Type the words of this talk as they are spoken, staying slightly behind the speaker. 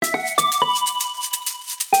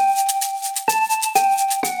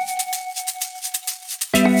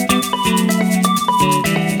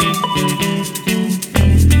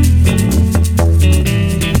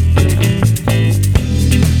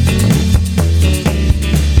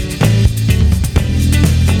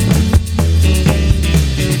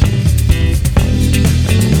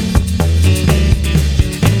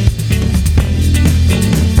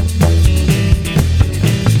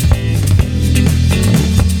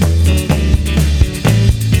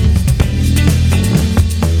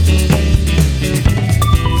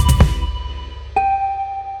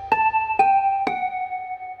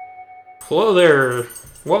Hello there.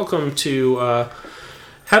 Welcome to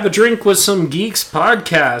Have a Drink with Some Geeks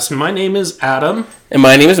podcast. My name is Adam. And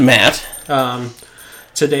my name is Matt.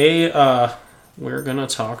 Today we're going to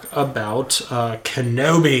talk about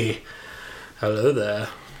Kenobi. Hello there.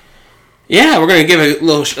 Yeah, we're going to give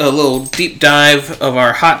a little deep dive of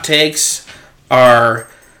our hot takes, our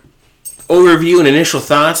overview and initial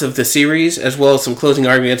thoughts of the series, as well as some closing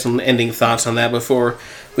arguments and ending thoughts on that before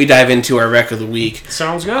we dive into our rec of the week.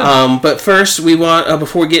 Sounds good. But first, we want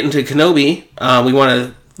before we get into Kenobi, we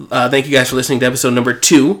want to thank you guys for listening to episode number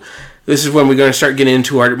 2. This is when we're going to start getting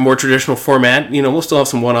into our more traditional format. You know, we'll still have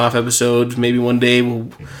some one-off episodes. Maybe one day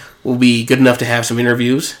we'll be good enough to have some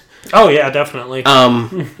interviews. Oh yeah, definitely. You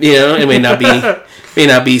know, it may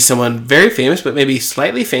not be someone very famous, but maybe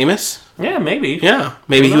slightly famous. Yeah, maybe. Yeah,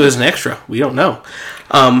 maybe he was an extra. We don't know.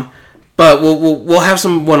 But we'll have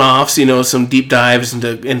some one-offs. You know, some deep dives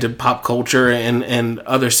into pop culture and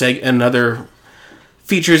other other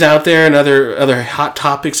features out there and other hot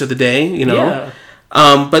topics of the day. You know.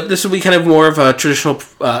 Yeah. But this will be kind of more of a traditional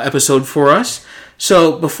episode for us.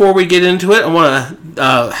 So before we get into it, I want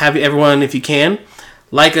to have everyone, if you can,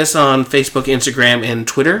 like us on Facebook, Instagram, and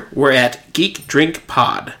Twitter. We're at Geek Drink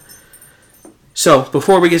Pod. So,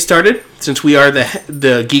 before we get started, since we are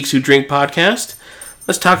the Geeks Who Drink podcast,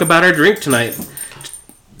 let's talk about our drink tonight.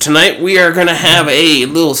 Tonight, we are going to have a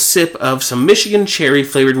little sip of some Michigan cherry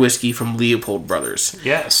flavored whiskey from Leopold Brothers.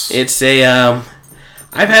 Yes. It's I've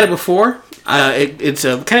had it before. It's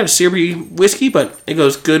a kind of syrupy whiskey, but it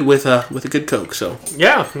goes good with a good Coke. So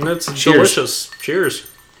yeah, that's delicious. Cheers.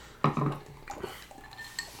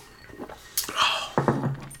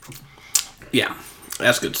 Yeah,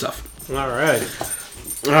 that's good stuff. All right.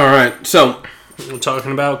 So we're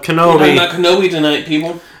talking about we're Kenobi. talking about Kenobi tonight,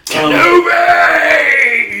 people.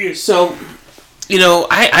 Kenobi! So, you know,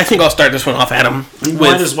 I think I'll start this one off, Adam.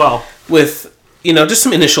 Might as well. With, you know, just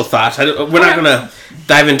some initial thoughts. We're not going to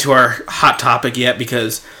dive into our hot topic yet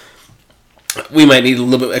because we might need a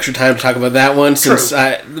little bit extra time to talk about that one since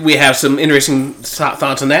we have some interesting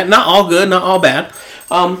thoughts on that. Not all good, not all bad.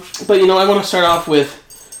 But, you know, I want to start off with,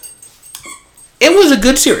 it was a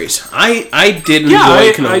good series. I did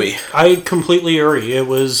enjoy Kenobi. I completely agree. It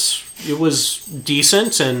was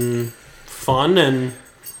decent and fun and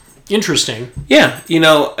interesting. Yeah, you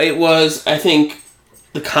know, it was. I think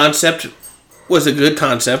the concept was a good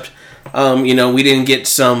concept. You know, we didn't get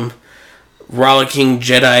some rollicking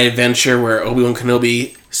Jedi adventure where Obi-Wan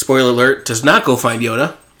Kenobi, spoiler alert, does not go find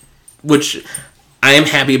Yoda, which I am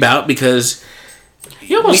happy about because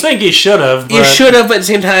you almost think he should have. You should have, but at the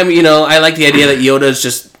same time, you know, I like the idea that Yoda's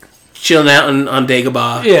just chilling out on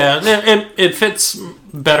Dagobah. Yeah, and it fits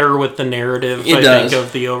better with the narrative, I think,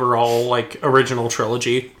 of the overall, like, original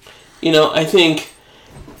trilogy. You know, I think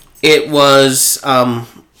it was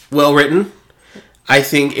well written. I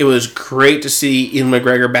think it was great to see Ian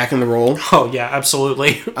McGregor back in the role. Oh, yeah,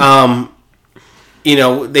 absolutely. You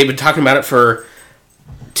know, they've been talking about it for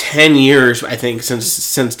 10 years, I think,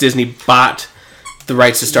 since Disney bought the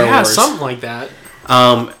rights to Star Wars. Yeah, something like that.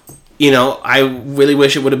 You know, I really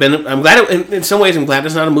wish it would have been. I'm glad. In some ways, I'm glad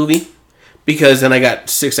it's not a movie because then I got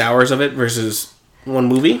 6 hours of it versus one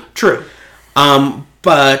movie. True.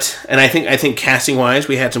 But I think casting wise,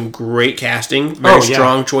 we had some great casting, very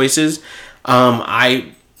strong choices.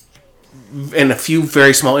 I, in a few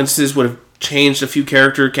very small instances, would have changed a few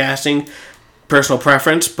character casting, personal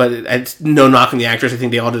preference, but it's no knock on the actors. I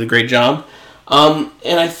think they all did a great job. And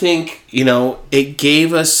I think, you know, it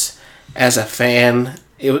gave us, as a fan,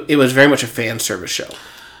 it was very much a fan service show.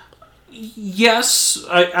 Yes,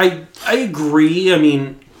 I agree. I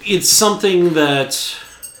mean, it's something that,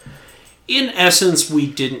 in essence, we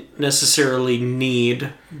didn't necessarily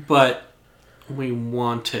need, but we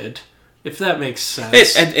wanted, if that makes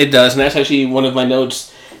sense. It does, and that's actually one of my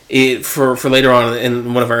notes for later on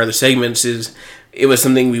in one of our other segments is it was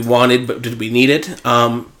something we wanted, but did we need it?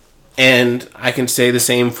 And I can say the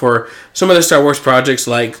same for some other Star Wars projects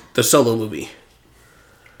like the Solo movie.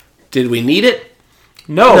 Did we need it?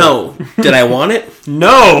 No. No. Did I want it?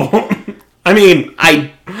 No. I mean,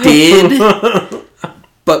 I did,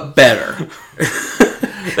 but better.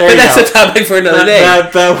 But that's a topic for another day.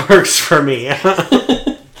 That works for me.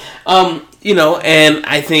 You know, and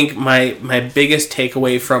I think my biggest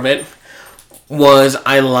takeaway from it was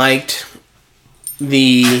I liked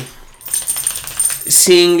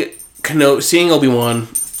seeing Obi-Wan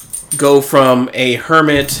go from a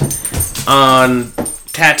hermit on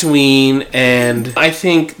Tatooine, and I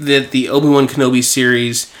think that the Obi-Wan Kenobi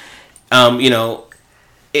series, you know,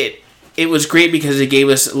 it was great because it gave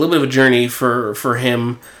us a little bit of a journey for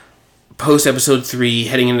him post episode 3,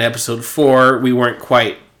 heading into episode 4. We weren't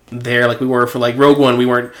quite there like we were for like Rogue One. We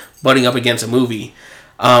weren't butting up against a movie.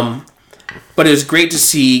 But it was great to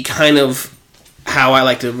see kind of how I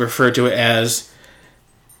like to refer to it as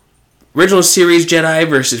original series Jedi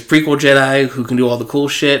versus prequel Jedi who can do all the cool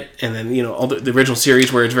shit, and then, you know, all the original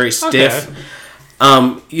series where it's very stiff.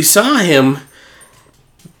 Okay. You saw him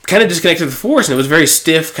kind of disconnected with the Force, and it was very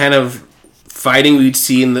stiff kind of fighting we'd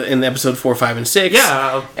see in the episode 4, 5, and 6.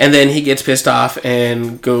 Yeah. And then he gets pissed off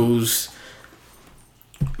and goes,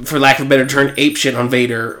 for lack of a better term, apeshit on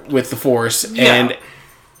Vader with the Force, and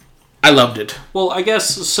I loved it. Well, I guess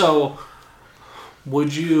so.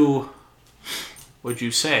 Would you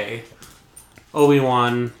say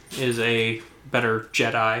Obi-Wan is a better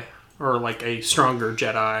Jedi, or like a stronger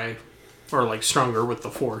Jedi, or like stronger with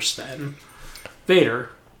the Force than Vader?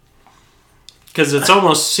 Because it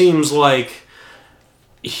almost seems like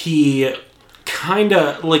he kind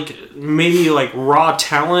of like maybe like raw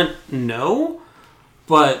talent, no.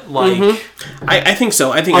 But, like... I think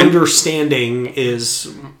so. I think understanding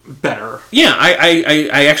is better. Yeah,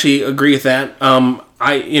 I actually agree with that.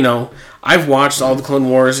 I've watched all the Clone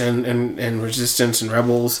Wars and Resistance and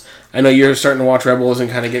Rebels. I know you're starting to watch Rebels and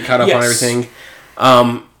kind of get caught up on everything.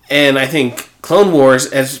 And I think Clone Wars,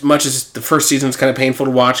 as much as the first season is kind of painful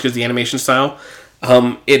to watch because the animation style,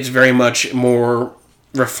 it's very much more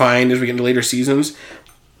refined as we get into later seasons.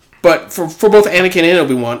 But for both Anakin and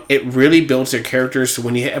Obi-Wan, it really builds their characters, so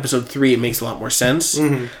when you hit episode 3, it makes a lot more sense.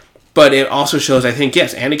 Mm-hmm. But it also shows, I think,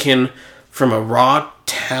 yes, Anakin, from a raw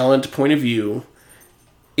talent point of view,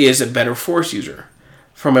 is a better Force user.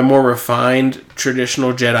 From a more refined,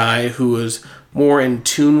 traditional Jedi who is more in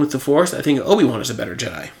tune with the Force, I think Obi-Wan is a better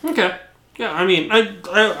Jedi. Okay. Yeah, I mean,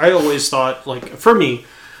 I always thought, like, for me,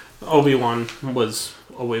 Obi-Wan was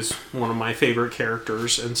always one of my favorite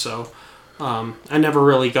characters, and so... I never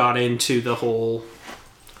really got into the whole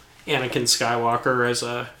Anakin Skywalker as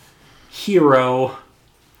a hero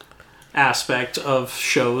aspect of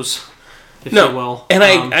shows, if you will. And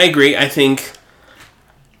I agree. I think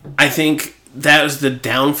that was the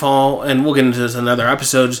downfall, and we'll get into this in other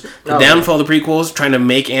episodes, downfall of the prequels, trying to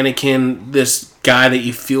make Anakin this guy that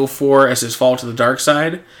you feel for as his fall to the dark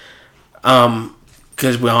side.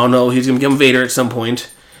 Because we all know he's going to become Vader at some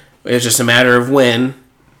point. It's just a matter of when.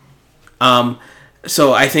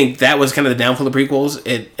 So I think that was kind of the downfall of the prequels.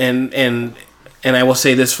 And I will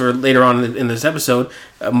say this for later on in this episode,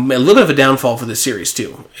 a little bit of a downfall for the series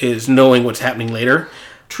too, is knowing what's happening later.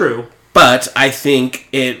 True. But I think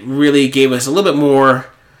it really gave us a little bit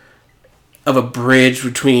more of a bridge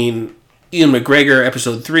between Ian McGregor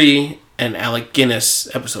episode 3 and Alec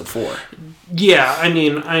Guinness episode 4. Yeah, I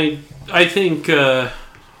mean, I think,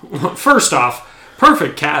 first off,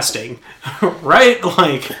 perfect casting, right?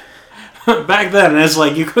 Like... Back then, it's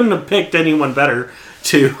like you couldn't have picked anyone better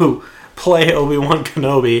to play Obi-Wan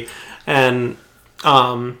Kenobi, and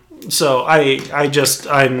so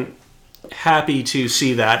I'm happy to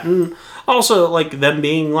see that, and also like them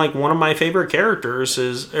being like one of my favorite characters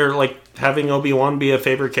or like having Obi-Wan be a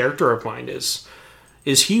favorite character of mine is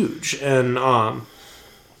huge, and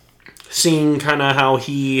seeing kind of how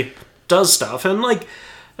he does stuff, and like,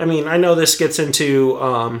 I mean, I know this gets into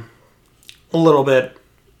a little bit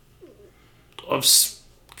of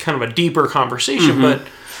kind of a deeper conversation, but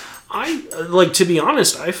I, like, to be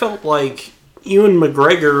honest, I felt like Ewan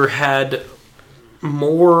McGregor had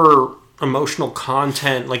more emotional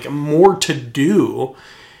content, like more to do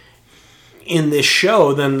in this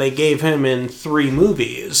show than they gave him in 3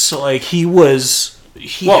 movies. So, like, he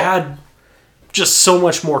had just so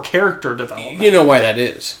much more character development. You know why that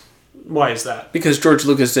is? Why is that? Because George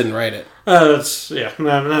Lucas didn't write it. That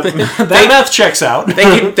math checks out.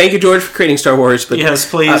 Thank you, George, for creating Star Wars. But yes,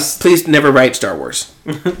 please. Please never write Star Wars.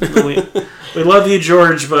 we love you,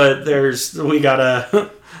 George, but there's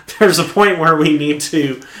a point where we need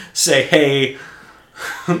to say, hey,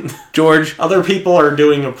 George, other people are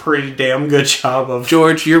doing a pretty damn good job of...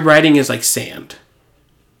 George, your writing is like sand.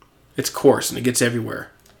 It's coarse and it gets everywhere.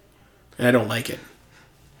 And I don't like it.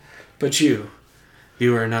 But you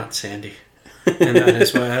are not Sandy. And that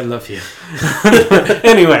is why I love you.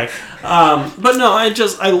 Anyway, but no,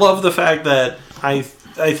 I love the fact that I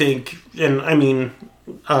think, and I mean,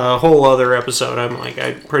 a whole other episode,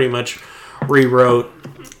 I pretty much rewrote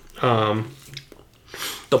the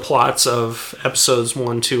plots of episodes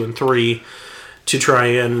 1, 2, and 3 to try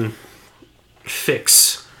and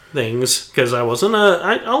fix things, because I'll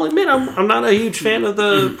admit, I'm not a huge fan of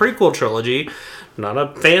the prequel trilogy. I'm not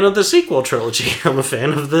a fan of the sequel trilogy. I'm a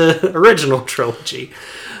fan of the original trilogy.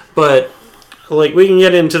 But, like, we can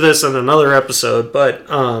get into this in another episode, but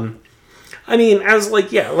I I mean, as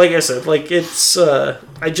like I said, like it's.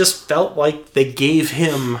 I just felt like they gave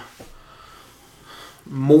him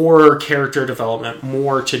more character development,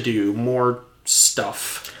 more to do, more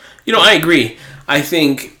stuff. I agree. I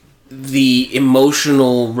think the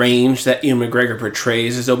emotional range that Ewan McGregor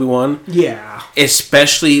portrays as Obi-Wan,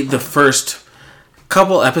 especially the first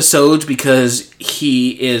couple episodes, because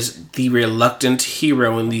he is the reluctant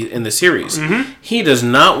hero in the series. Mm-hmm. He does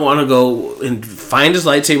not want to go and find his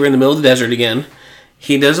lightsaber in the middle of the desert again.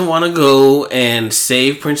 He doesn't want to go and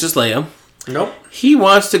save Princess Leia. Nope. He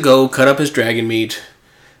wants to go cut up his dragon meat,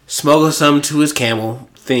 smuggle some to his camel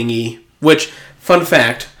thingy. Which, fun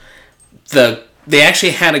fact, they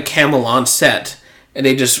actually had a camel on set, and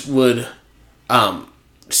they just would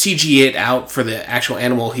CG it out for the actual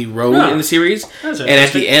animal he rode in the series. And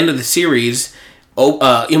at the end of the series, Ewan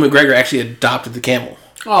McGregor actually adopted the camel.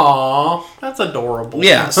 Aww, that's adorable.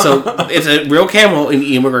 Yeah, so it's a real camel, and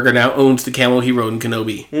Ewan McGregor now owns the camel he rode in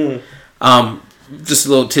Kenobi. Just a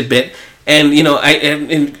little tidbit. And, a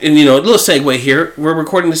little segue here. We're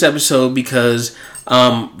recording this episode because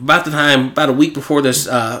about a week before this,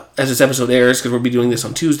 as this episode airs, because we'll be doing this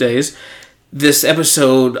on Tuesdays, this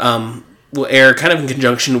episode will air kind of in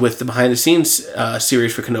conjunction with the behind-the-scenes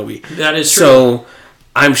series for Kenobi. That is true. So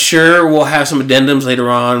I'm sure we'll have some addendums later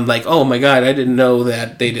on, like, oh my god, I didn't know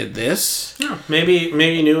that they did this. Yeah, maybe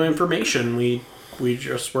new information. We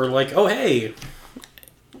just were like, oh hey,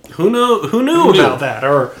 who knew about that,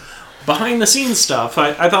 or behind the scenes stuff.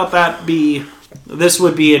 I thought this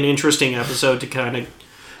would be an interesting episode to kind of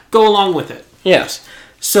go along with it. Yes.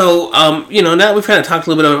 So now we've kind of talked a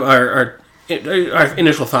little bit of our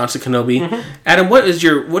initial thoughts of Kenobi. Mm-hmm. Adam,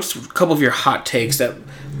 what's a couple of your hot takes that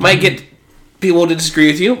might get people to disagree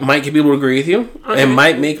with you, might get people to agree with you, and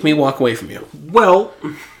might make me walk away from you? Well,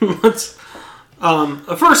 let's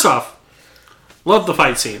first off, love the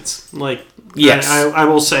fight scenes. Like, yes, I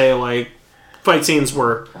will say, like, fight scenes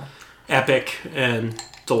were epic and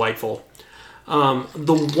delightful.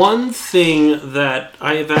 The one thing that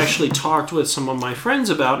I have actually talked with some of my friends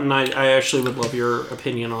about, and I actually would love your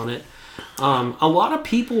opinion on it. A lot of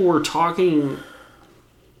people were talking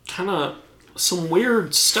kind of some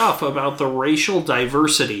weird stuff about the racial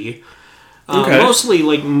diversity. Mostly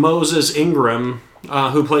like Moses Ingram,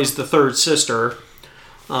 who plays the third sister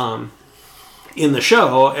in the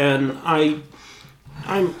show. And I'm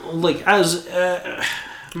like, as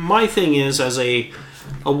my thing is, as a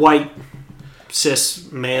white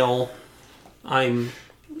cis male, I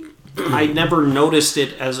never noticed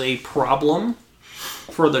it as a problem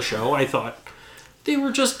for the show. I thought they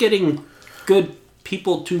were just getting good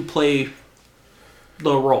people to play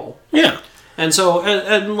the role. Yeah. And so,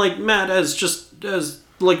 and like, Matt, as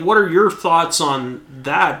like, what are your thoughts on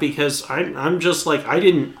that? Because I'm just like,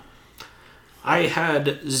 I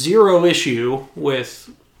had zero issue with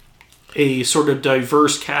a sort of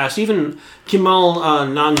diverse cast, even Kumail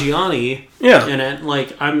Nanjiani in it.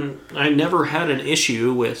 Like, I never had an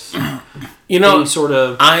issue with any sort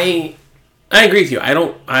of. I agree with you.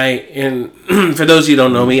 For those of you who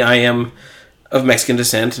don't know me, I am of Mexican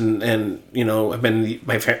descent, and I've been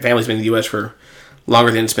my family's been in the U.S. for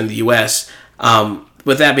longer than it's been the U.S.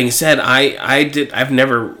 With that being said, I've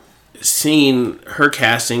never seen her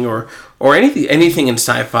casting or anything in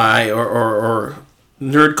sci-fi or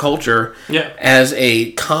nerd culture as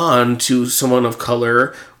a con to someone of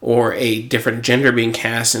color or a different gender being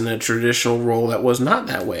cast in a traditional role that was not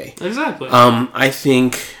that way. Exactly. I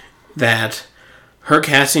think that her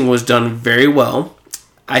casting was done very well.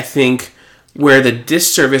 I think where the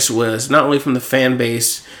disservice was, not only from the fan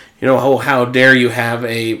base, how dare you have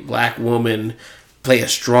a black woman play a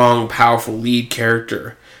strong, powerful lead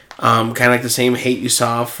character. Kind of like the same hate you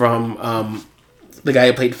saw from the guy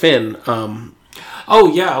who played Finn.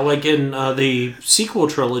 Like in the sequel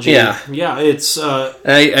trilogy. Yeah, it's... I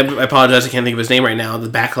apologize, I can't think of his name right now. The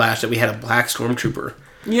backlash that we had a black stormtrooper.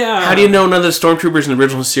 Yeah. How do you know none of the stormtroopers in the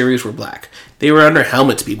original series were black? They were under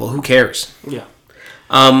helmets, people. Who cares? Yeah.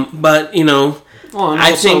 But, Well, and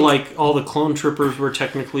also, like, all the clone troopers were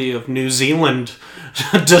technically of New Zealand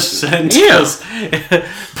descent. Yes.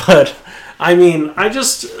 But, I mean, I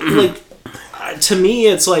just, like, to me,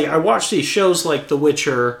 it's like, I watch these shows like The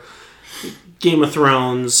Witcher, Game of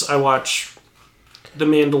Thrones, I watch The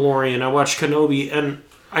Mandalorian, I watch Kenobi, and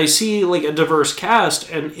I see, like, a diverse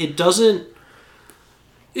cast, and it doesn't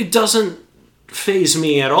faze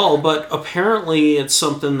me at all, but apparently it's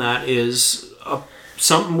something that is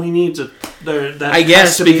something we need to... I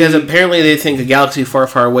guess because apparently they think a galaxy far,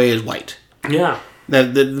 far away is white. Yeah.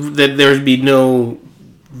 That there would be no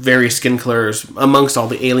various skin colors amongst all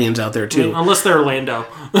the aliens out there too. Unless they're Lando.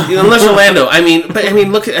 Unless they're Lando.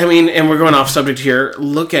 And we're going off subject here.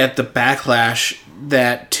 Look at the backlash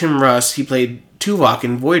that Tim Russ, he played Tuvok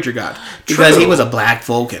in Voyager, got because he was a black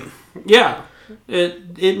Vulcan. Yeah,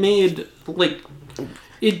 it made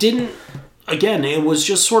it didn't. Again, it was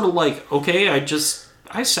just sort of like, okay,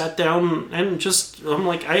 I sat down and I'm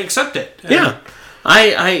like, I accept it. And yeah.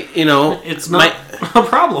 It's not a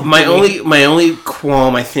problem. My only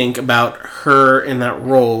qualm, I think, about her in that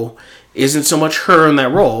role isn't so much her in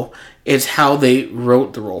that role, it's how they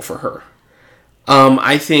wrote the role for her.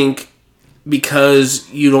 I think because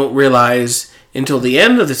you don't realize until the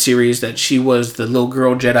end of the series that she was the little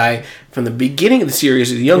girl Jedi from the beginning of the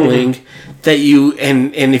series as a youngling, that you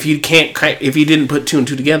and if you didn't put two and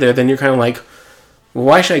two together, then you're kind of like, well,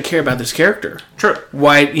 why should I care about this character? True.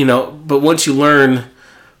 Why, but once you learn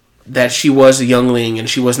that she was a youngling and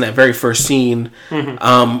she was in that very first scene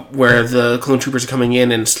where the clone troopers are coming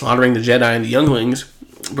in and slaughtering the Jedi and the younglings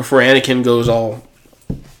before Anakin goes all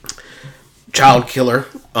child killer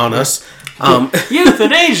on us.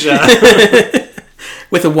 Euthanasia!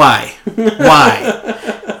 With a Y. Why?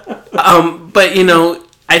 But,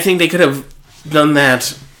 I think they could have done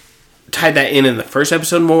that, tied that in the first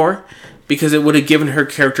episode more, because it would have given her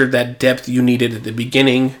character that depth you needed at the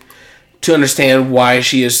beginning to understand why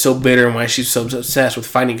she is so bitter and why she's so obsessed with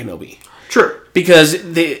fighting Kenobi. True. Because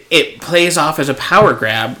it plays off as a power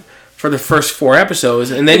grab for the first 4 episodes,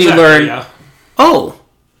 and then you learn, oh,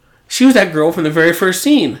 she was that girl from the very first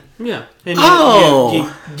scene. Yeah. And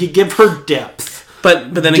you give her depth.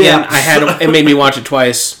 But then again, it made me watch it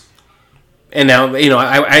twice. And now,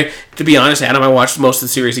 I to be honest, Adam, I watched most of the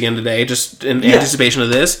series again today, just in anticipation of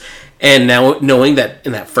this. And now, knowing that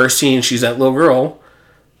in that first scene, she's that little girl,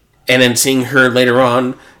 and then seeing her later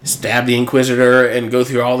on stab the Inquisitor and go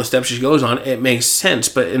through all the steps she goes on, it makes sense.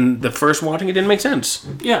 But in the first watching, it didn't make sense.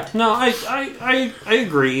 Yeah, no, I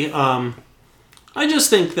agree. I just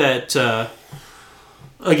think that,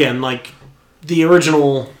 again, like, the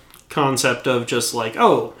original concept of just like,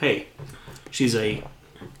 oh, hey, she's a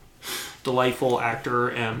delightful actor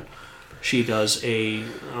and she does a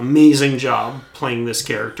amazing job playing this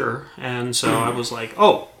character, and so I was like,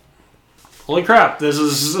 oh, holy crap, this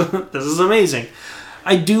is amazing.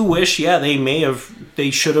 I do wish,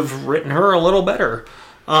 they should have written her a little better,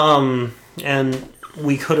 and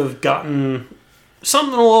we could have gotten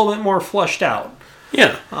something a little bit more fleshed out.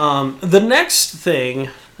 Yeah. The next thing,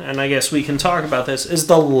 and I guess we can talk about this, is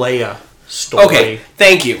the Leia story. Okay,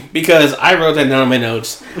 thank you, because I wrote that down in my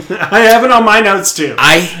notes. I have it on my notes too.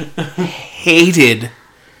 I hated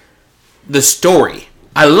the story.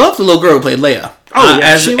 I love the little girl who played Leia. Oh,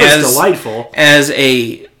 yeah, she was delightful. As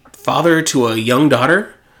a father to a young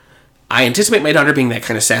daughter, I anticipate my daughter being that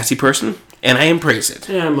kind of sassy person, and I embrace it.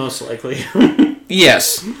 Yeah, most likely.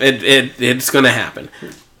 Yes, it's going to happen.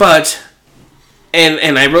 But,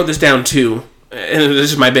 and I wrote this down too, and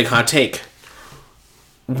this is my big hot take.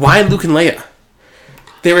 Why Luke and Leia?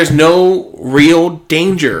 There is no real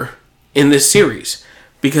danger in this series,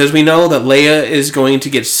 because we know that Leia is going to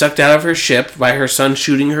get sucked out of her ship by her son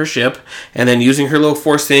shooting her ship and then using her little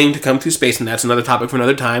force thing to come through space, and that's another topic for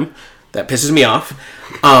another time. That pisses me off.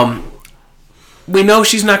 We know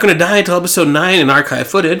she's not going to die until episode 9 in archive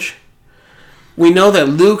footage. We know that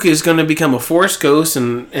Luke is going to become a Force ghost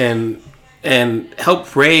and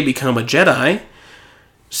help Rey become a Jedi.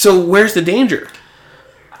 So where's the danger?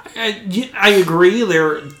 I agree.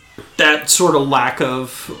 There's a lack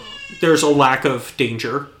of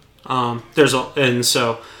danger.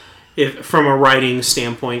 So if from a writing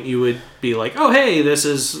standpoint, you would be like, oh, hey, this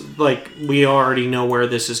is like, we already know where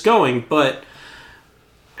this is going. But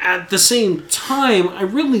at the same time, I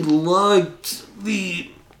really loved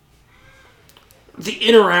the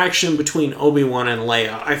interaction between Obi-Wan and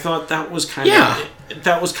Leia. I thought that was kind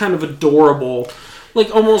of adorable.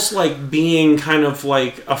 Like, almost like being kind of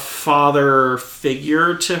like a father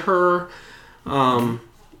figure to her. And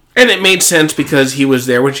it made sense because he was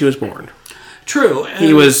there when she was born. True.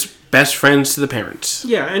 He was best friends to the parents.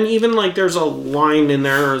 Yeah, and even like there's a line in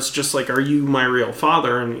there, it's just like, are you my real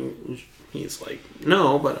father? And he's like,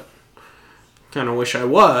 no, but I kind of wish I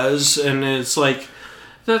was. And it's like,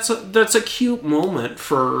 that's a cute moment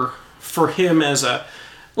for him as a,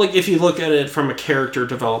 like, if you look at it from a character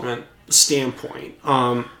development standpoint.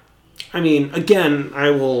 I mean, again, I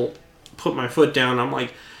will put my foot down. I'm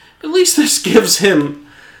like, at least this gives him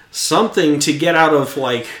something to get out of,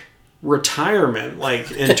 like, retirement,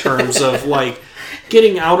 like, in terms of, like,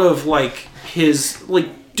 getting out of, like, his,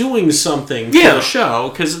 like, doing something for the show.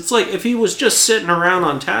 Because it's like, if he was just sitting around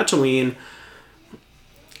on Tatooine,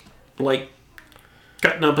 like,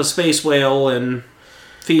 cutting up a space whale and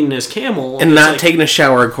feeding his camel. And not taking a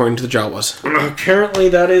shower, according to the Jawas. Apparently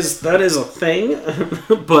that is a thing.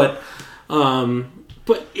 But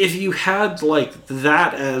if you had, like,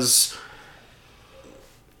 that as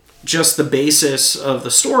just the basis of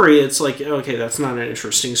the story, it's like, okay, that's not an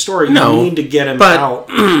interesting story. No, you need to get him out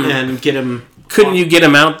and get him... Couldn't you get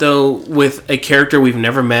him out, though, with a character we've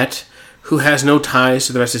never met, who has no ties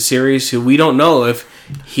to the rest of the series, who we don't know if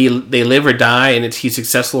they live or die and he's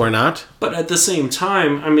successful or not? But at the same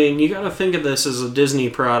time, I mean, you got to think of this as a Disney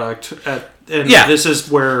product. This is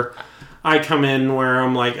where I come in, where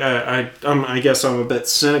I'm like, I guess I'm a bit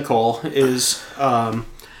cynical, is...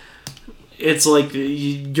 it's like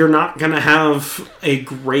you're not going to have a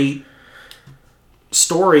great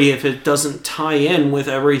story if it doesn't tie in with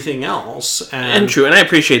everything else. And true, and I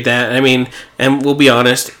appreciate that. I mean, and we'll be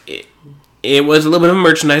honest, it was a little bit of a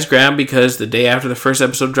merchandise grab because the day after the first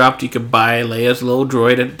episode dropped, you could buy Leia's little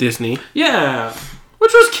droid at Disney. Yeah,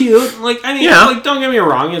 which was cute. Like, I mean, like, don't get me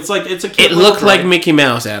wrong, it's like, it's a cute. It looked like Mickey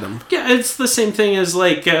Mouse, Adam. Yeah, it's the same thing as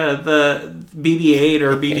like the BB-8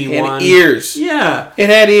 or BD-1. It had ears. Yeah, it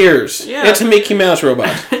had ears. Yeah, it's a Mickey Mouse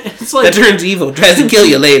robot. It's like that turns evil, tries to kill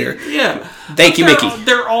you later. Yeah. Thank you, Mickey.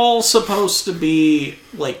 They're all supposed to be,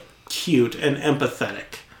 like, cute and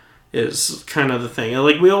empathetic, is kind of the thing.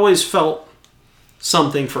 Like, we always felt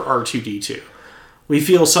something for R2-D2. We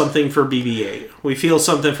feel something for BB-8. We feel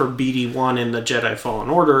something for BD-1 in the Jedi Fallen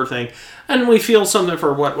Order thing. And we feel something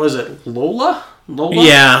for, what was it, Lola?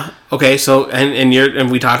 Yeah. Okay, so,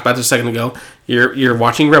 and we talked about this a second ago. You're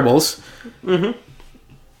watching Rebels. Mm-hmm.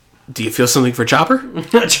 Do you feel something for Chopper?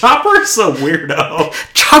 Chopper's a weirdo.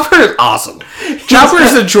 Chopper is awesome. Chopper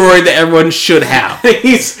is a droid that everyone should have.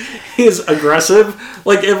 He's aggressive.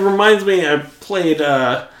 Like, it reminds me, I played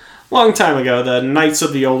a long time ago the Knights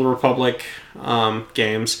of the Old Republic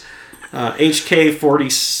games.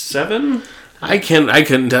 HK-47? I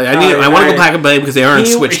couldn't tell you. I want to go back and play because they are on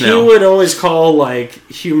Switch now. He would always call, like,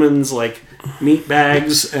 humans, like, meat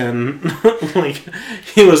bags, and like,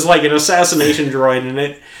 he was like an assassination droid, and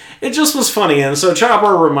it just was funny, and so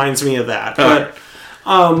Chopper reminds me of that. But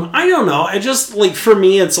I don't know. I just, like, for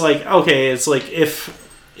me, it's like, okay, it's like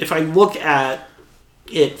if I look at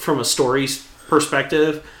it from a story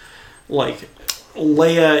perspective, like,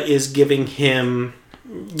 Leia is giving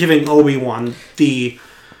Obi-Wan the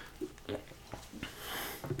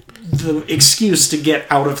excuse to get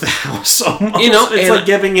out of the house. Almost. You know, it's like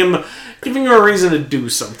giving him a reason to do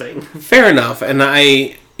something. Fair enough, and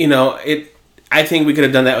I think we could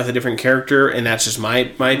have done that with a different character, and that's just my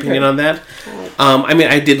opinion on that. I mean,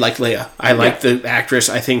 I did like Leia. I liked the actress.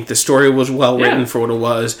 I think the story was well written for what it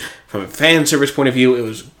was. From a fan service point of view, it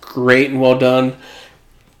was great and well done.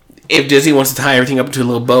 If Disney wants to tie everything up to a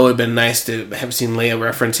little bow, it'd been nice to have seen Leia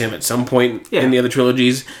reference him at some point in the other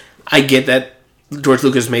trilogies. I get that George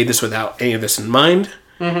Lucas made this without any of this in mind,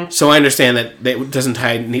 so I understand that it doesn't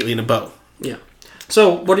tie neatly in a bow. Yeah.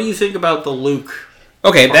 So, what do you think about the Luke?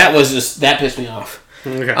 Okay, that pissed me off.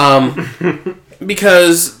 Okay.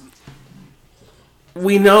 Because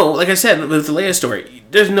we know, like I said, with the Leia story,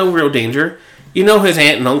 there's no real danger. You know his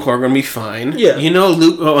aunt and uncle are going to be fine. Yeah. You know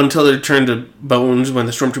Luke until they're turned to bones when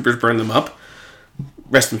the stormtroopers burn them up.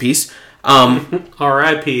 Rest in peace.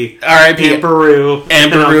 R.I.P. R.I.P. Aunt Beru. And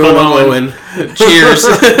Beru and Uncle Owen. Cheers.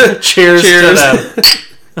 Cheers to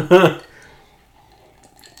them.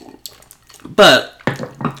 But,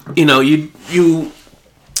 you know, you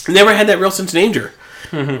never had that real sense of danger.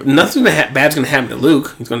 Mm-hmm. Nothing bad's going to happen to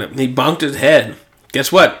Luke. He bonked his head.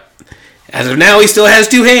 Guess what? As of now, he still has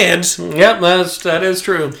two hands. Yep, that is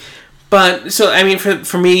true. But, so, I mean,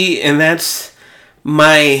 for me, and that's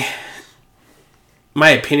my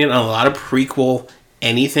opinion on a lot of prequel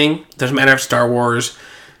anything. Doesn't matter if Star Wars,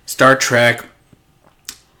 Star Trek,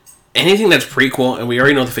 anything that's prequel, and we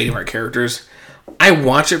already know the fate of our characters. I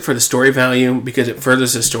watch it for the story value because it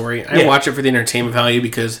furthers the story. I watch it for the entertainment value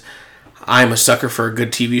because I'm a sucker for a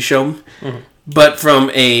good TV show. Mm-hmm. But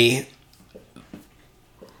from a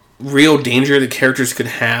real danger the characters could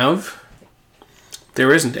have,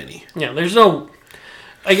 there isn't any. Yeah, there's no...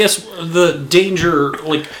 I guess the danger,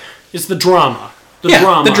 like, is the drama. The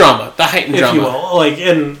heightened drama, if you will. Like,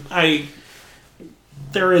 and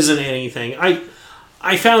there isn't anything.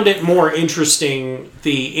 I found it more interesting,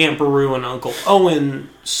 the Aunt Beru and Uncle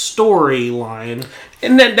Owen storyline.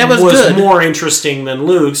 And that was good. More interesting than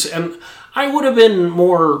Luke's. And I would have been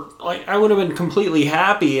more, like, I would have been completely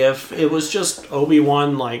happy if it was just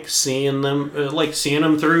Obi-Wan, like, seeing them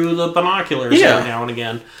through the binoculars every now and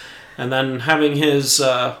again. And then having his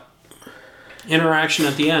interaction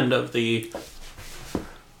at the end of the...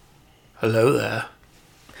 Hello there.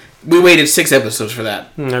 We waited 6 episodes for that.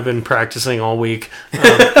 I've been practicing all week.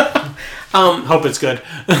 Hope it's good.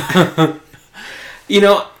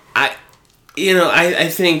 I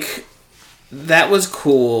think that was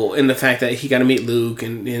cool in the fact that he got to meet Luke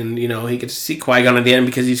and he gets to see Qui-Gon at the end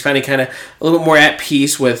because he's finally kind of a little bit more at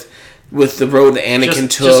peace with the road that Anakin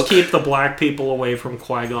took. Just keep the black people away from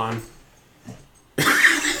Qui-Gon.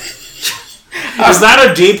 Is that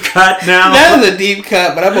a deep cut now? That is a deep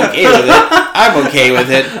cut, but I'm okay with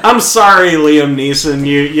it. I'm sorry, Liam Neeson.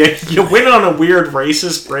 You went on a weird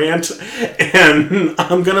racist rant, and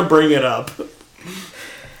I'm gonna bring it up.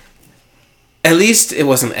 At least it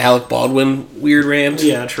wasn't Alec Baldwin weird rant.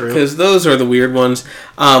 Yeah, true. Because those are the weird ones.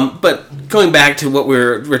 But going back to what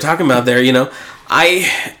we're talking about there,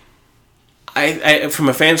 I from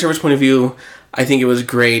a fan service point of view, I think it was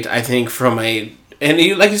great. I think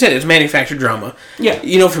like you said, it's manufactured drama.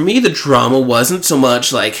 Yeah. For me, the drama wasn't so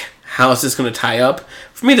much like, how is this going to tie up?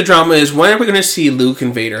 For me, the drama is, when are we going to see Obi-Wan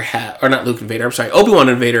and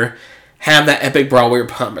Vader have that epic brawl we were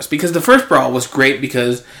promised? Because the first brawl was great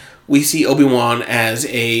because we see Obi-Wan as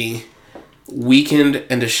a weakened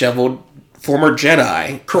and disheveled former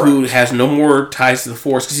Jedi. Correct. Who has no more ties to the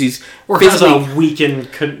Force because he's has a weakened,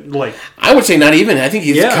 I would say not even. I think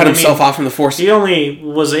he's cut himself off from the Force. He only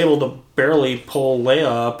was able to barely pull Leia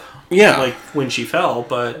up. Yeah, when she fell,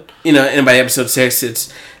 but and by episode 6,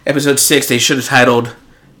 they should have titled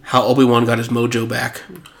 "How Obi-Wan Got His Mojo Back."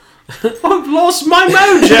 I've lost my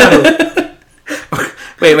mojo.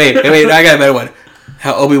 wait! I got a better one.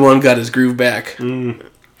 How Obi-Wan got his groove back.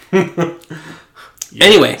 Yes.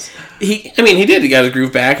 Anyway, he did. He got his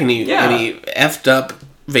groove back, and he effed up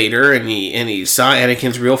Vader, and he saw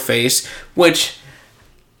Anakin's real face, which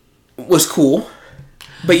was cool.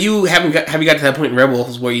 But have you got to that point in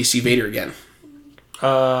Rebels where you see Vader again?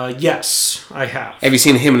 Yes, I have. Have you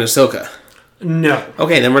seen him in Ahsoka? No.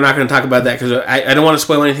 Okay, then we're not going to talk about that because I don't want to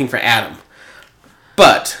spoil anything for Adam.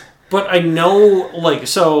 But I know,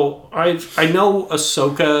 I know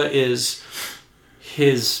Ahsoka is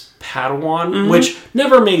his Padawan, which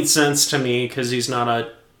never made sense to me because he's not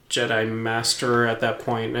a Jedi Master at that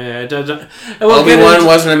point. Obi-Wan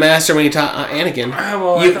wasn't a master when he taught Anakin. I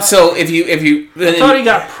thought he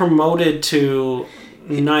got promoted to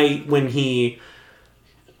Knight when he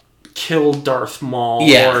killed Darth Maul,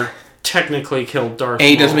 or technically killed Darth Maul. And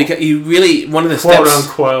he doesn't one of the quote steps,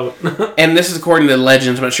 unquote. And this is according to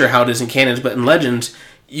Legends. I'm not sure how it is in canons, but in Legends,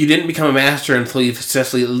 you didn't become a master until you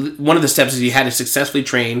successfully. One of the steps is you had to successfully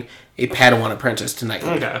train a Padawan apprentice to Knight.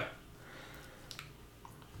 Okay.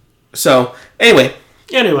 So anyway,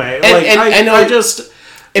 I know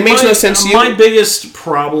it makes no sense to you. My biggest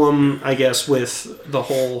problem, I guess, with the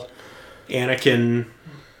whole Anakin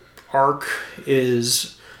arc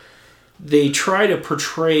is they try to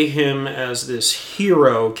portray him as this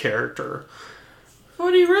hero character,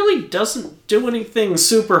 but he really doesn't do anything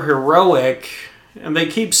super heroic. And they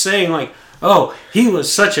keep saying oh, he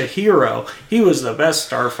was such a hero. He was the best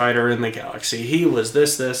starfighter in the galaxy. He was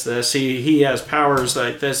this. He has powers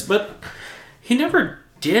like this. But he never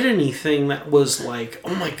did anything that was like,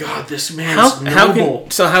 oh my god, this man's noble.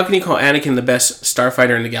 How can you call Anakin the best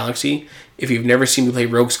starfighter in the galaxy if you've never seen me play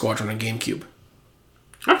Rogue Squadron on GameCube?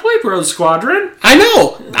 I played Rogue Squadron. I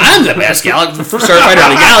know. I'm the best starfighter in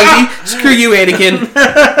the galaxy. Screw you, Anakin.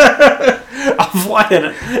 I'll fly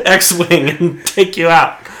an X-Wing and take you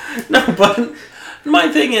out. No, but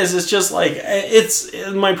my thing is, it's just it's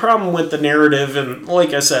my problem with the narrative, and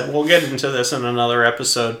like I said, we'll get into this in another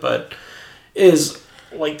episode, but is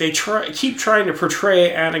they keep trying to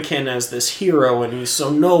portray Anakin as this hero, and he's so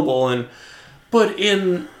noble, but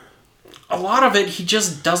in a lot of it, he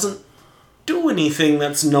just doesn't do anything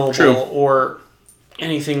that's noble or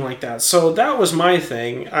anything like that. So that was my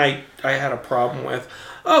thing. I had a problem with.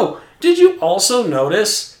 Oh, did you also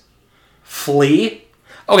notice Flea?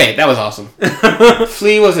 Okay, that was awesome.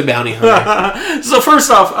 Flea was a bounty hunter. So first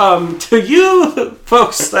off, to you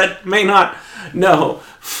folks that may not know,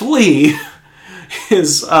 Flea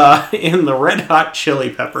is in the Red Hot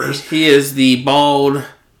Chili Peppers. He is the bald,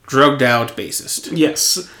 drugged out bassist.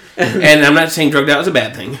 Yes. And I'm not saying drugged out is a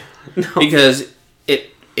bad thing. No. Because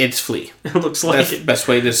it's Flea. It looks like that's the best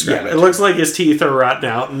way to describe it. It looks like his teeth are rotten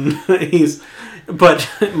out, and but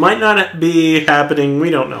it might not be happening.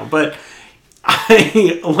 We don't know. But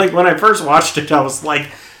when I first watched it, I was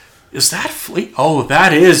like, "Is that Flea? Oh,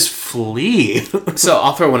 that is Flea." So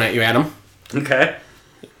I'll throw one at you, Adam. Okay.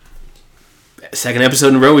 Second episode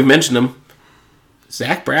in a row we've mentioned him.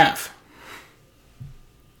 Zach Braff.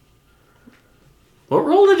 What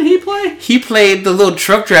role did he play? He played the little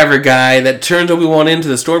truck driver guy that turns Obi-Wan into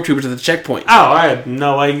the stormtroopers at the checkpoint. Oh, I had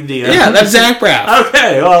no idea. Yeah, that's Zach Braff.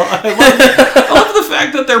 Okay, well, I love the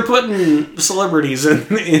fact that they're putting celebrities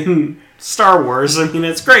in Star Wars. I mean,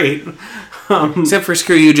 it's great. Except for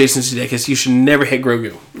screw you, Jason Sudeikis. You should never hit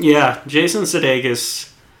Grogu. Yeah, Jason Sudeikis.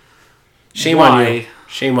 Shame on you.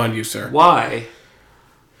 Shame on you, sir. Why?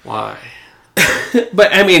 But,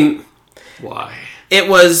 I mean... Why? It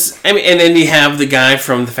was... I mean, and then you have the guy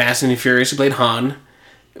from The Fast and the Furious who played Han.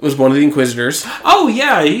 It was one of the Inquisitors. Oh,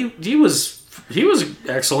 yeah. He was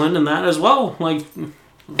excellent in that as well. Like...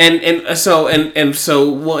 And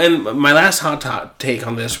my last hot take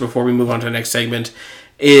on this before we move on to the next segment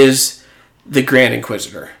is the Grand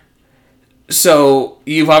Inquisitor. So,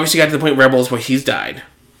 you've obviously got to the point in Rebels where he's died.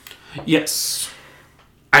 Yes.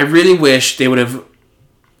 I really wish they would have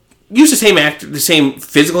used the same actor, the same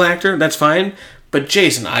physical actor, that's fine, but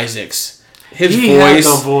Jason Isaacs, his voice...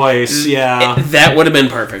 had the voice, yeah. That would have been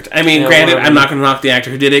perfect. I mean, granted, I'm not going to knock the actor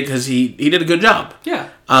who did it, because he did a good job. Yeah.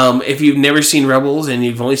 If you've never seen Rebels and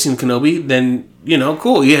you've only seen Kenobi, then,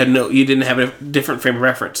 cool, you didn't have a different frame of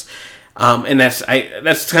reference. And that's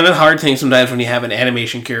kind of the hard thing sometimes when you have an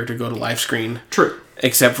animation character go to live screen. True.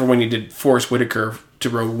 Except for when you did Forrest Whitaker to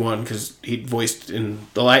Rogue One, because he voiced in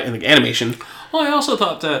the animation. Well, I also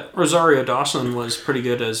thought that Rosario Dawson was pretty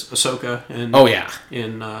good as Ahsoka in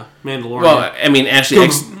Mandalorian. Well, I mean, Ashley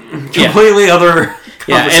completely other.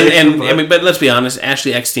 Yeah, and but let's be honest,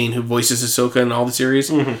 Ashley Eckstein, who voices Ahsoka in all the series,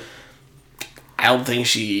 I don't think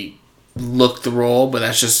she looked the role, but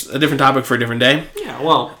that's just a different topic for a different day. Yeah,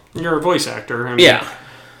 well, you're a voice actor. I mean,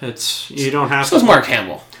 you don't have. So is Mark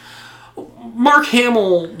Hamill. Mark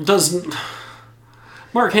Hamill doesn't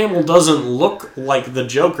look like the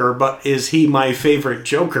Joker, but is he my favorite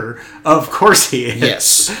Joker? Of course he is.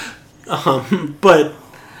 Yes. But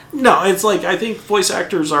no, it's like I think voice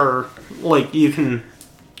actors are like you can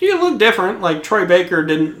look different. Like Troy Baker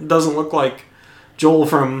doesn't look like Joel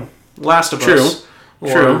from Last of Us.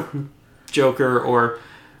 Or Joker or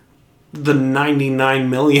the 99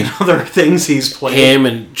 million other things he's played. Him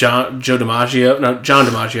and John DiMaggio. Sorry. John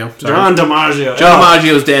DiMaggio. John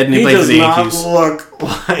DiMaggio's dead and he plays the Yankees. He does not look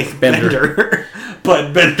like Bender.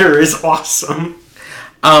 But Bender is awesome.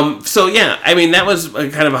 So yeah, I mean that was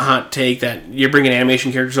kind of a hot take that you're bringing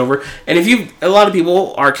animation characters over, and a lot of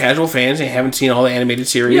people are casual fans and haven't seen all the animated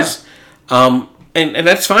series, and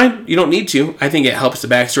that's fine. You don't need to. I think it helps the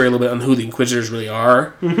backstory a little bit on who the Inquisitors really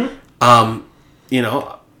are.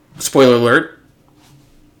 Spoiler alert.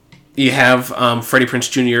 You have Freddie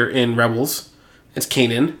Prinze Jr. in Rebels. It's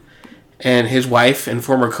Kanan, and his wife and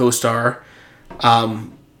former co-star.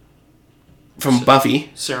 From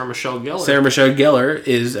Buffy. Sarah Michelle Gellar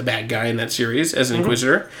is a bad guy in that series as an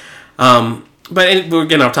Inquisitor. But we're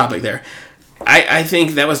getting off topic there. I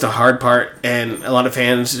think that was the hard part, and a lot of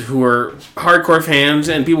fans who are hardcore fans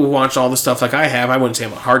and people who watch all the stuff like I have, I wouldn't say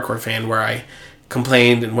I'm a hardcore fan where I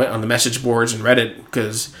complained and went on the message boards and read it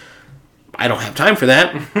because I don't have time for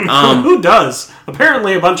that. Who does?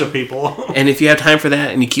 Apparently a bunch of people. And if you have time for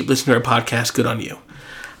that and you keep listening to our podcast, good on you.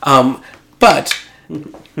 But...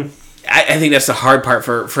 I think that's the hard part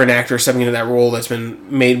for an actor stepping into that role that's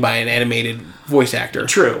been made by an animated voice actor.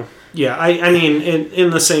 True. Yeah, I mean, in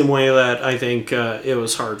the same way that I think it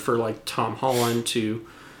was hard for, like, Tom Holland to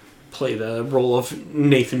play the role of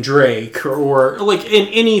Nathan Drake, or like, in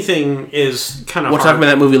anything is kind of We'll talk about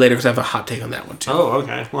that movie later, because I have a hot take on that one, too. Oh,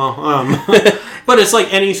 okay. Well, but it's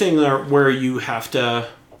like anything where you have to,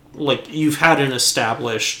 like, you've had an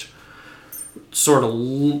established sort of,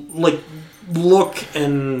 like... look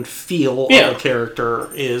and feel of a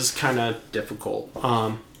character is kind of difficult.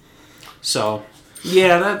 So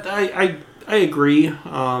yeah, that I agree.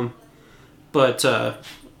 But I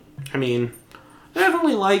mean, I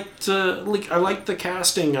definitely liked I liked the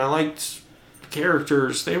casting. I liked the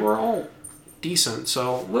characters. They were all decent.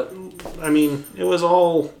 So I mean, it was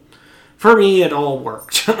all for me. It all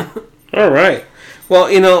worked. All right. Well,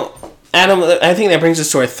 Adam, I think that brings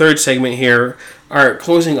us to our third segment here, our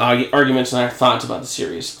closing arguments and our thoughts about the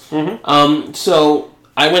series. Mm-hmm. So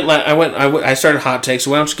I started hot takes.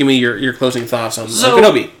 So why don't you give me your closing thoughts on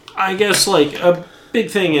Kenobi? I guess like a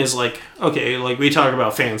big thing is like, okay, like we talk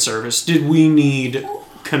about fan service. Did we need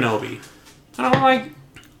Kenobi? And I'm like,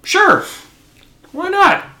 sure, why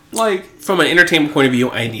not? Like from an entertainment point of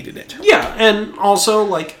view, I needed it. Yeah, and also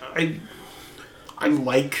like I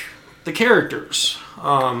like the characters.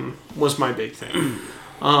 Was my big thing.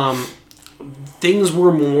 Things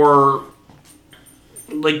were more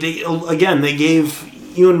like they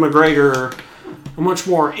gave Ewan McGregor a much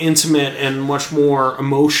more intimate and much more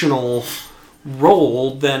emotional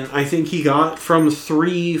role than I think he got from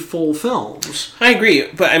 3 full films. I agree,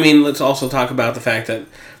 but I mean, let's also talk about the fact that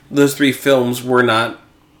those 3 films were not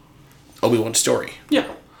Obi-Wan's story. Yeah.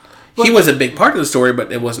 He was a big part of the story,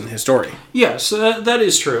 but it wasn't his story. Yes, that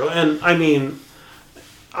is true. And I mean,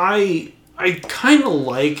 I kind of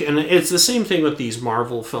like, and it's the same thing with these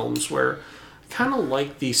Marvel films, where I kind of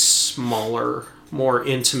like these smaller, more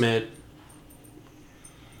intimate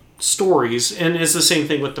stories. And it's the same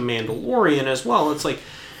thing with The Mandalorian as well. It's like,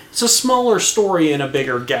 it's a smaller story in a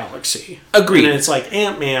bigger galaxy. Agreed. And it's like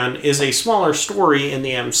Ant-Man is a smaller story in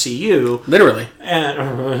the MCU. Literally. And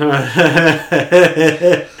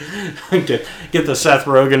get the Seth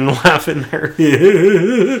Rogen laugh in there.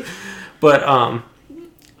 But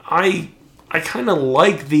I kind of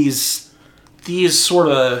like these sort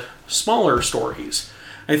of smaller stories.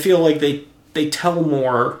 I feel like they tell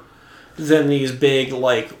more than these big,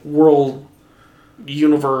 like, world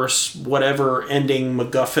universe, whatever, ending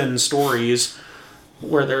MacGuffin stories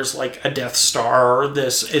where there's, like, a Death Star or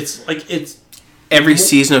this. It's, like, it's... Every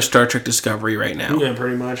season of Star Trek Discovery right now. Yeah,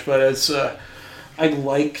 pretty much. But it's... I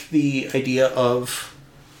like the idea of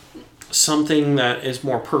something that is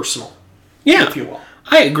more personal. Yeah. If you will.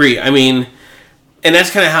 I agree. I mean... And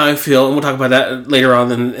that's kind of how I feel, and we'll talk about that later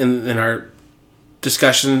on in our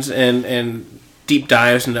discussions and deep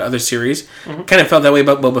dives into other series. Mm-hmm. Kind of felt that way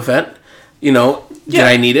about Boba Fett. You know, did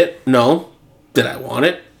I need it? No. Did I want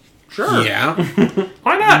it? Sure. Yeah.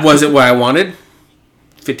 Why not? Was it what I wanted?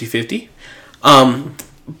 50-50.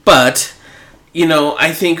 But, you know,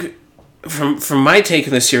 I think from my take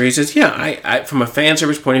on the series is, I from a fan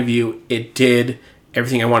service point of view, it did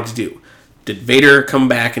everything I wanted to do. Did Vader come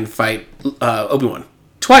back and fight Obi-Wan?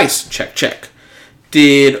 Twice. Check.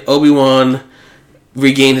 Did Obi-Wan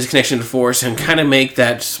regain his connection to the Force and kind of make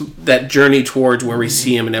that journey towards where we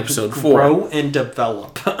see him in Episode 4? Grow and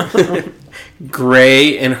develop.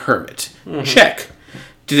 Gray and Hermit. Mm-hmm. Check.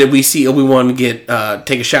 Did we see Obi-Wan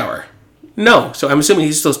take a shower? No. So I'm assuming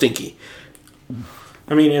he's still stinky.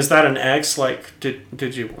 I mean, is that an X? Like,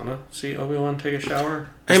 did you want to see Obi-Wan take a shower?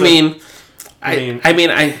 I am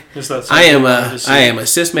a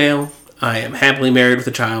cis male. I am happily married with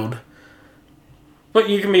a child. But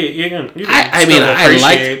you can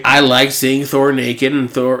I like seeing Thor naked and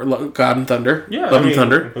Thor God and Thunder. Yeah, Love and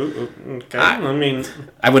Thunder. Okay.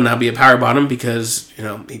 I would not be a power bottom because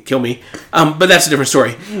he'd kill me. But that's a different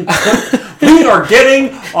story. We are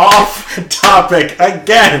getting off topic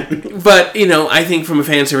again. But I think from a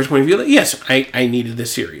fan service point of view, yes, I needed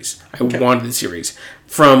this series. I wanted this series.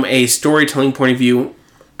 From a storytelling point of view,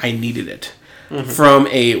 I needed it. Mm-hmm. From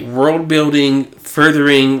a world building,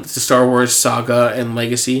 furthering the Star Wars saga and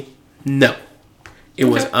legacy, no. It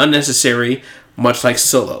was unnecessary, much like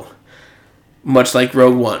Solo. Much like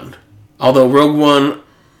Rogue One. Although Rogue One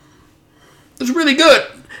was really good.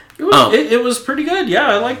 It was pretty good. Yeah,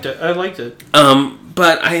 I liked it.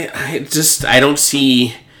 But I don't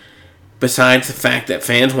see, besides the fact that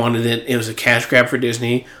fans wanted it, it was a cash grab for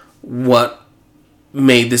Disney, what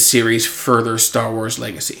made this series further Star Wars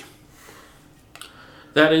legacy.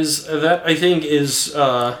 That I think is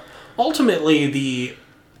ultimately the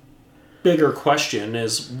bigger question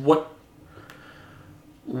is what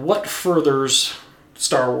furthers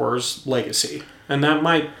Star Wars legacy, and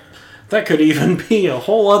that could even be a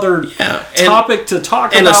whole other topic to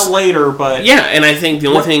talk about later. But and I think the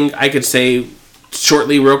only thing I could say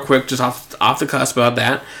shortly, real quick, just off the cusp about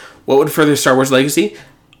that, what would further Star Wars legacy?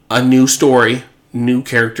 A new story, new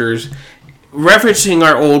characters. Referencing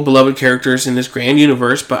our old beloved characters in this grand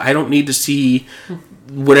universe, but I don't need to see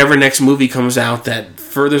whatever next movie comes out that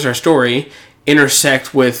furthers our story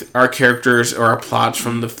intersect with our characters or our plots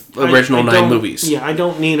from the original 9 movies. Yeah, I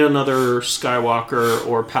don't need another Skywalker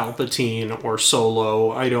or Palpatine or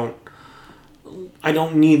Solo. I don't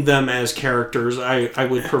need them as characters. I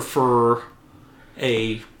would prefer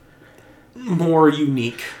a more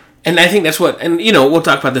unique. And I think that's we'll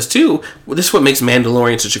talk about this too. This is what makes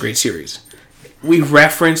Mandalorian such a great series. We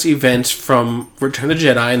reference events from Return of the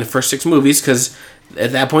Jedi in the first 6 movies because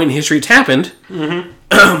at that point in history it's happened. Mm-hmm.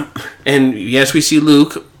 And yes, we see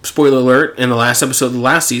Luke, spoiler alert, in the last episode of the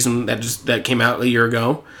last season that came out a year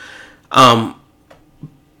ago.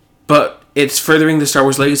 But it's furthering the Star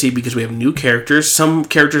Wars legacy because we have new characters, some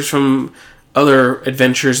characters from other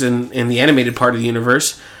adventures in the animated part of the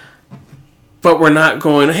universe. But we're not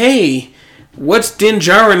going, hey, what's Din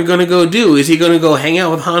Djarin going to go do? Is he going to go hang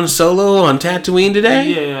out with Han Solo on Tatooine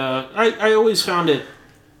today? Yeah, I always found it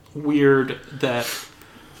weird that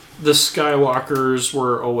the Skywalkers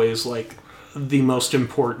were always, like, the most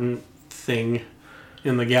important thing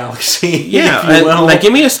in the galaxy. Yeah, like,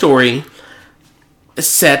 give me a story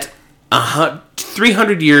set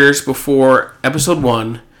 300 years before Episode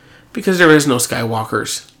 1, because there is no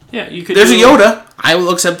Skywalkers. Yeah, you could. There's a Yoda. I will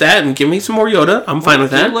accept that and give me some more Yoda. I'm fine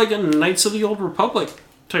with that. Like a Knights of the Old Republic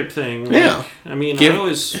type thing. Like, yeah. I mean, I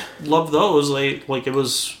always loved those. Like it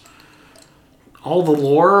was all the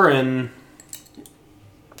lore and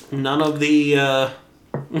none of the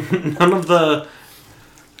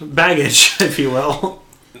baggage, if you will.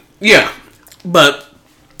 Yeah, but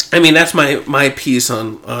I mean that's my piece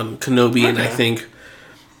on Kenobi, and I think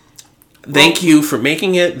thank you for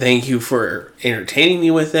making it. Thank you for entertaining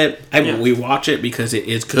me with it. We watch it because it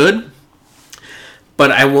is good,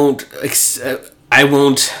 but I won't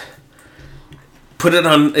put it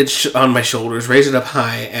on my shoulders, raise it up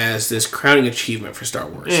high as this crowning achievement for Star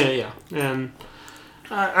Wars. Yeah, and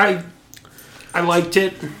I liked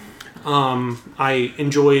it. I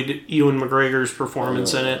enjoyed Ewan McGregor's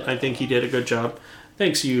performance in it. I think he did a good job.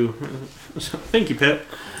 Thank you, Pip.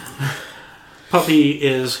 Puppy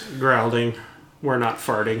is growling. We're not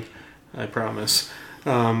farting, I promise.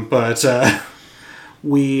 But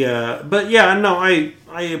yeah, no, I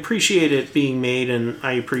appreciate it being made, and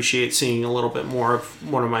I appreciate seeing a little bit more of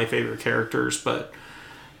one of my favorite characters. But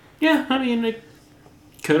yeah, I mean, it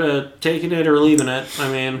could have taken it or leaving it.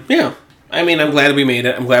 I mean, yeah. I mean, I'm glad we made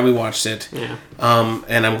it. I'm glad we watched it. Yeah.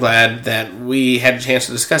 And I'm glad that we had a chance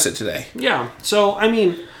to discuss it today. Yeah. So, I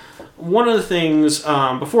mean, one of the things,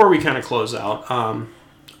 before we kind of close out,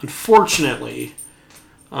 unfortunately,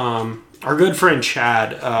 our good friend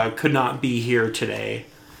Chad could not be here today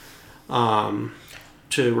to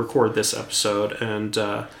record this episode. And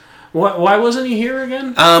why wasn't he here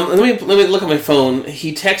again? Let me look at my phone.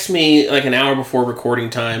 He texted me like an hour before recording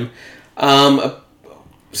time.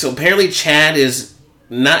 So apparently Chad is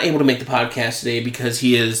not able to make the podcast today because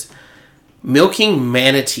he is milking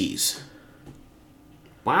manatees.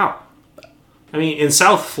 Wow. I mean, in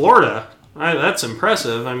South Florida, that's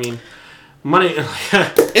impressive. I mean,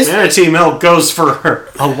 manatee milk goes for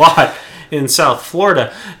a lot in South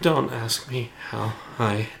Florida. Don't ask me how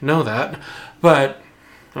I know that. But,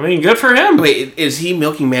 I mean, good for him. Wait, is he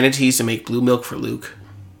milking manatees to make blue milk for Luke?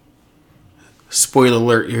 Spoiler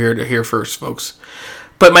alert, you're here to hear first, folks.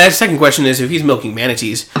 But my second question is, if he's milking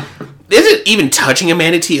manatees, is it even touching a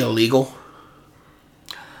manatee illegal?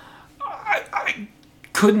 I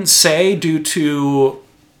couldn't say due to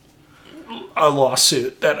a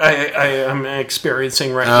lawsuit that I am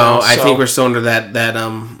experiencing right now. Oh, I think we're still under that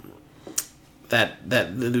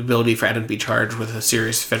the ability for Adam to be charged with a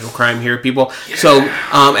serious federal crime here, people. Yeah. So,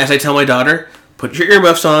 as I tell my daughter, put your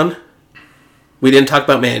earmuffs on. We didn't talk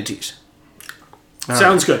about manatees.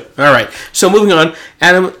 Sounds good. All right. So moving on,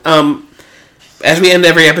 Adam. As we end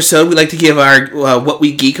every episode, we like to give our what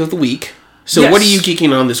we geek of the week. So What are you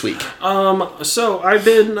geeking on this week? So I've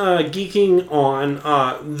been geeking on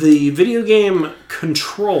the video game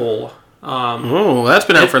Control. That's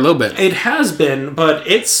been out for a little bit. It has been, but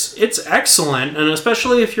it's excellent, and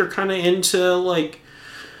especially if you're kind of into like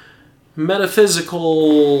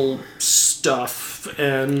metaphysical stuff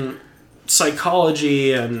and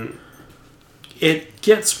psychology, and it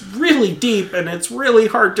gets really deep and it's really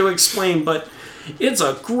hard to explain, but it's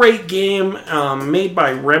a great game made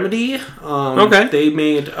by Remedy. Okay. They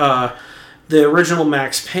made the original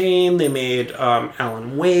Max Payne. They made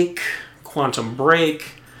Alan Wake, Quantum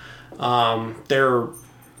Break. They're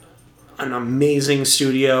an amazing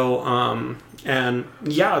studio. And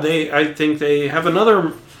yeah, I think they have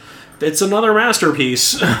it's another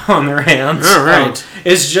masterpiece on their hands. All right.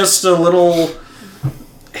 It's just a little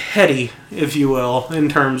heady, if you will, in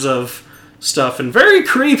terms of stuff, and very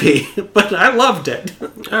creepy, but I loved it.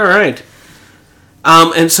 All right.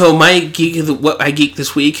 And so my what I geeked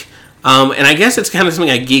this week, and I guess it's kind of something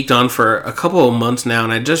I geeked on for a couple of months now,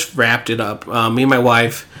 and I just wrapped it up. Me and my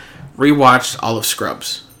wife rewatched all of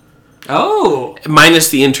Scrubs. Oh, minus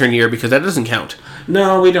the intern year, because that doesn't count.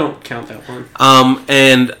 No, we don't count that one.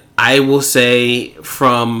 And I will say,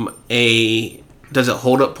 from a does it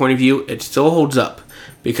hold up point of view, it still holds up.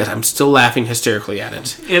 Because I'm still laughing hysterically at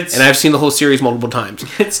it. And I've seen the whole series multiple times.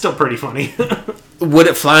 It's still pretty funny. Would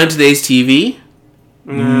it fly on today's TV?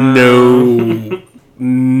 No.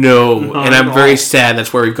 No. And I'm very sad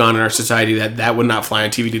that's where we've gone in our society, that would not fly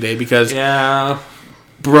on TV today. Because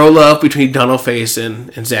bro love between Donald Face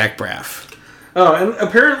and Zach Braff. Oh, and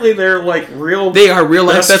apparently they're like They are real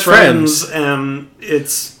life best friends. And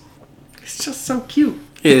it's just so cute.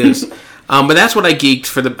 It is. But that's what I geeked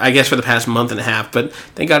for the past month and a half. But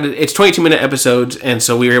thank God it's 22-minute episodes, and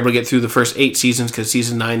so we were able to get through the first 8 seasons because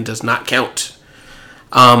season 9 does not count.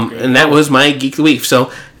 And that was my geek of the week.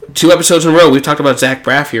 So 2 episodes in a row, we've talked about Zach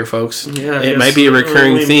Braff here, folks. Yeah, it might be a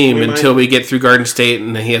recurring theme until might... we get through Garden State,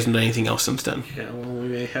 and he hasn't done anything else since then. Yeah, well, we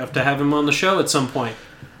may have to have him on the show at some point.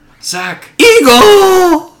 Zach!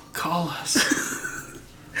 Eagle! Call us.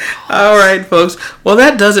 All right, folks. Well,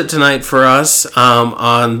 that does it tonight for us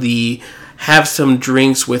on the Have Some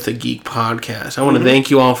Drinks with a Geek podcast. I want to thank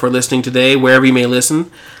you all for listening today, wherever you may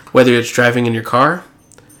listen, whether it's driving in your car,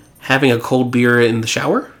 having a cold beer in the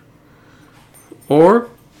shower, or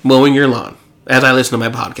mowing your lawn, as I listen to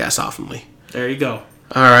my podcast oftenly. There you go.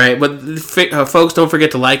 All right, but folks, don't forget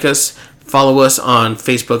to like us, follow us on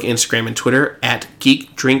Facebook, Instagram, and Twitter at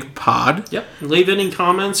Geek Drink Pod. Yep. Leave any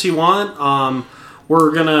comments you want.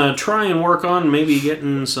 We're gonna try and work on maybe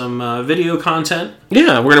getting some video content.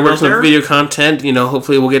 Yeah, we're gonna work on some video content. You know,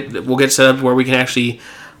 hopefully we'll get set up where we can actually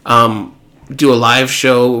do a live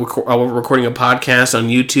show, recording a podcast on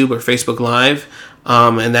YouTube or Facebook Live.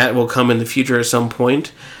 And that will come in the future at some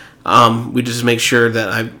point. We just make sure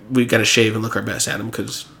that we got to shave and look our best at them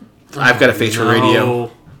because I've got a face for radio.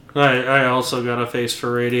 I also got a face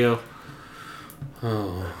for radio.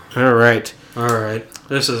 Oh, all right.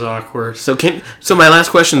 This is awkward. So my last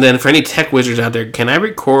question then, for any tech wizards out there, can I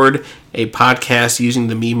record a podcast using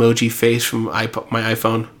the Memoji face from my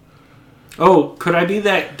iPhone? Oh, could I be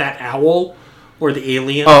that owl? Or the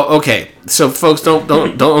alien. Oh, okay. So, folks, don't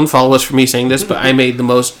unfollow us for me saying this, but I made the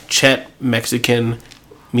most Chet Mexican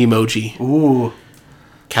memoji. Ooh.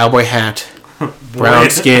 Cowboy hat, brown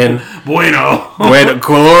skin. Bueno.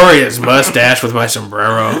 Glorious mustache with my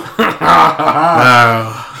sombrero.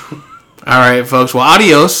 All right, folks. Well,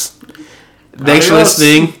 adios. Thanks for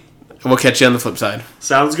listening. And we'll catch you on the flip side.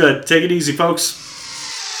 Sounds good. Take it easy, folks.